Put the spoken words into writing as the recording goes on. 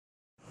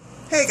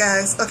Hey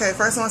guys, okay,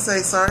 first I want to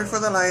say sorry for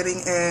the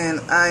lighting, and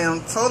I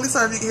am totally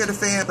sorry if you can hear the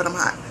fan, but I'm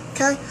hot,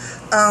 okay?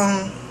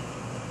 I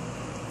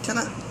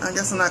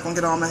guess I'm not going to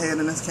get all my head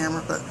in this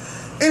camera, but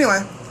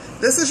anyway,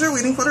 this is your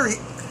reading for the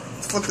week.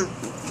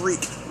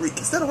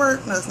 Is that a word?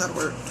 No, it's not a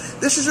word.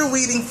 This is your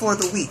reading for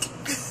the week.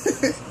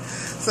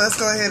 So let's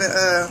go ahead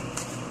and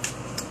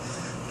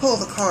pull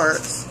the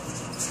cards.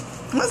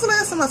 When's the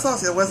last time I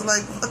talked to you? Was it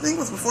like, I think it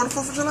was before the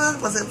 4th of July?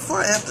 Was it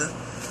before or after?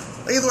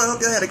 Either way, I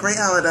hope y'all had a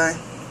great holiday.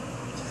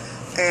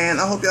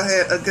 And I hope y'all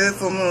had a good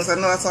full moon. So I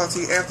know I talked to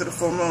you after the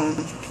full moon.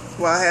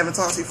 Well, I haven't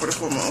talked to you for the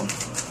full moon.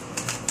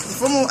 The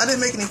full moon, I didn't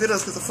make any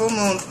videos because the full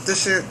moon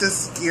this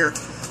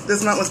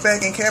month was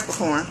back in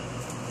Capricorn. 1,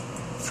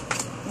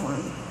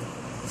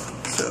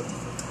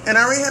 2. And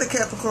I already had a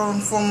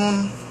Capricorn full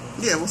moon.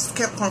 Yeah, it was a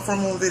Capricorn full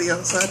moon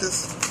video. So I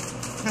just,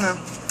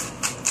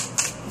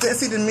 didn't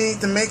see the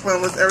need to make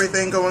one with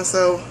everything going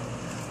so,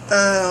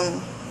 I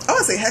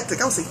wouldn't say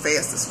hectic. I would say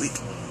fast this week.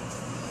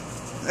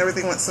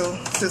 Everything went so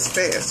just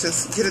fast.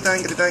 Just get it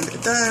done, get it done, get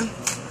it done.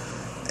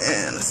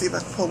 And let's see if I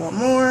can pull one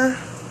more.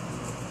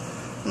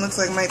 It looks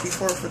like it might be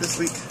 4 for this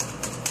week.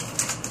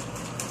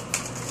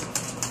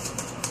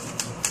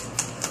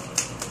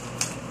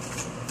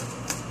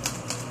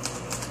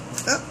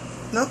 Oh,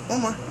 nope,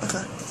 one more.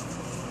 Okay.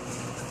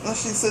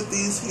 Let's just set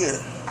these here.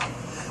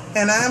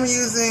 And I'm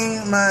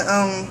using my,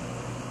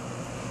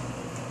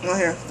 well,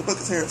 here, the book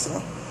is here,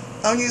 so.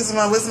 I'm using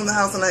my Wisdom of the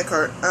House and Night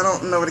card. I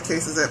don't know where the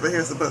case is at, but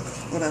here's the book.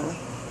 Whatever.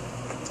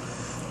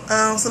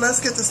 So let's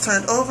get this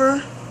turned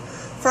over.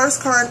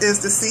 First card is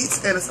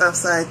Deceit, and it's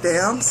upside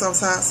down.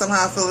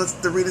 Somehow I feel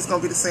the reading's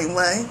going to be the same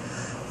way.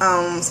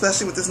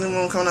 Especially with this new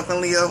moon coming up in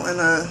Leo in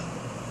a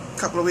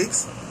couple of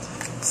weeks.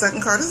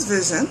 Second card is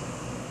Vision.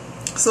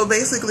 So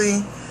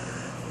basically,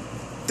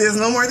 there's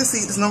no more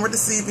deceit. There's no more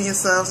deceiving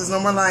yourselves. There's no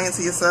more lying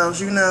to yourselves.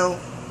 You know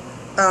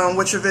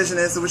what your vision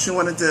is and what you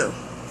want to do.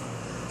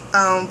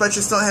 But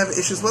you still have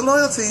issues with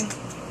loyalty,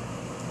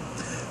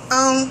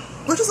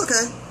 which is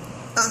okay.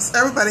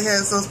 Everybody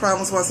has those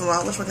problems once in a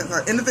while. Which one can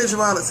card?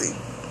 Individuality.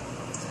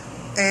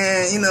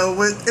 And,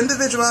 with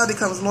individuality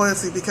comes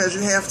loyalty, because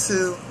you have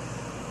to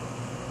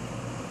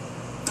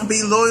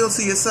be loyal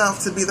to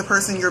yourself to be the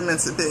person you're meant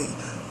to be.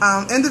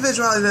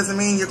 Individuality doesn't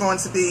mean you're going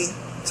to be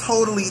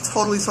totally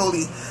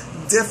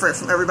different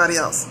from everybody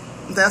else.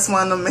 That's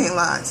one of the main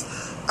lies.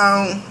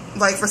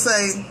 Like, for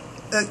say,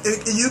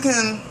 you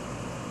can...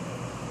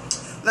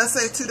 Let's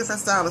say 2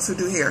 different stylists who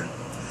do hair.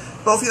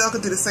 Both of y'all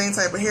could do the same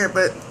type of hair,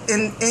 but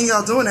in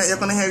y'all doing that, you're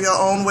going to have your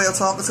own way of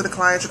talking to the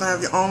client. You're going to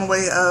have your own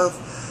way of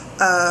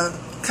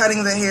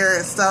cutting the hair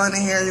and styling the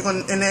hair.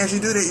 And as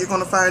you do that, you're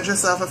going to find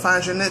yourself and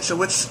find your niche, or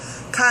which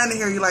kind of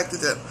hair you like to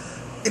do.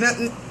 You know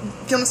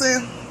what I'm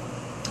saying?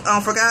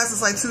 For guys, it's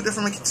like 2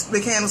 different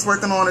mechanics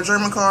working on a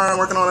German car and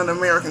working on an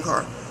American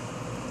car.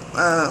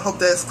 Hope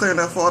that's clear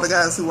enough for all the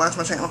guys who watch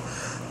my channel.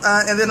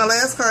 And then the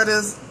last card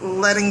is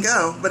Letting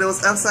Go, but it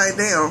was upside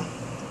down.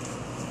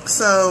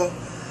 So,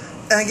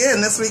 again,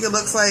 this week it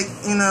looks like,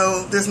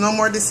 there's no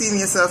more deceiving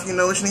yourself. You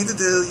know what you need to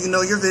do. You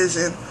know your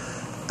vision.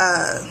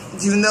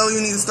 You know you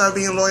need to start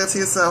being loyal to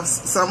yourself.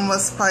 Some of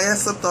us probably have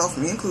slipped off,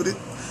 me included.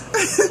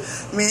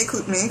 me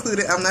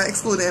included. I'm not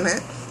excluding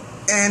that.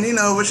 And,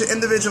 with your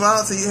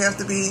individuality, you have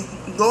to be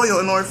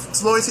loyal in order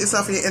to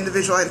yourself for your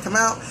individuality to come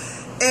out.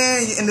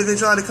 And your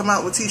individuality to come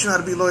out will teach you how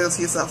to be loyal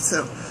to yourself,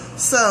 too.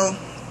 So,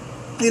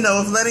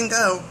 with letting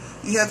go,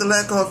 you have to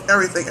let go of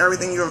everything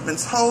you have been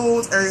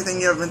told, everything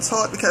you have been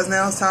taught, because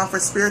now it's time for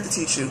Spirit to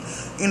teach you.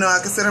 I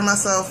consider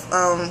myself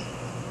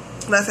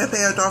left-hand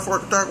path, dark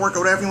work,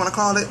 or whatever you want to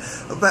call it,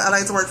 but I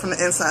like to work from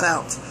the inside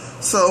out.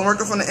 So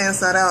working from the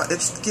inside out,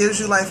 it gives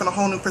you life in a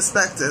whole new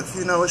perspective.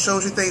 It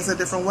shows you things in a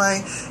different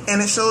way,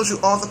 and it shows you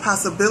all the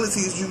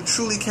possibilities you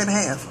truly can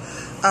have.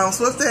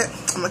 So with that,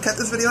 I'm going to cut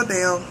this video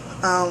down.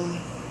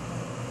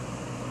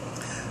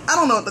 I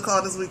don't know what to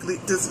call this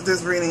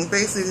reading.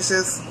 Basically, it's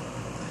just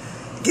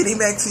getting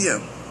back to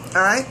you.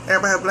 Alright?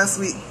 Everybody have a blessed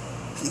week.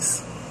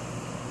 Peace.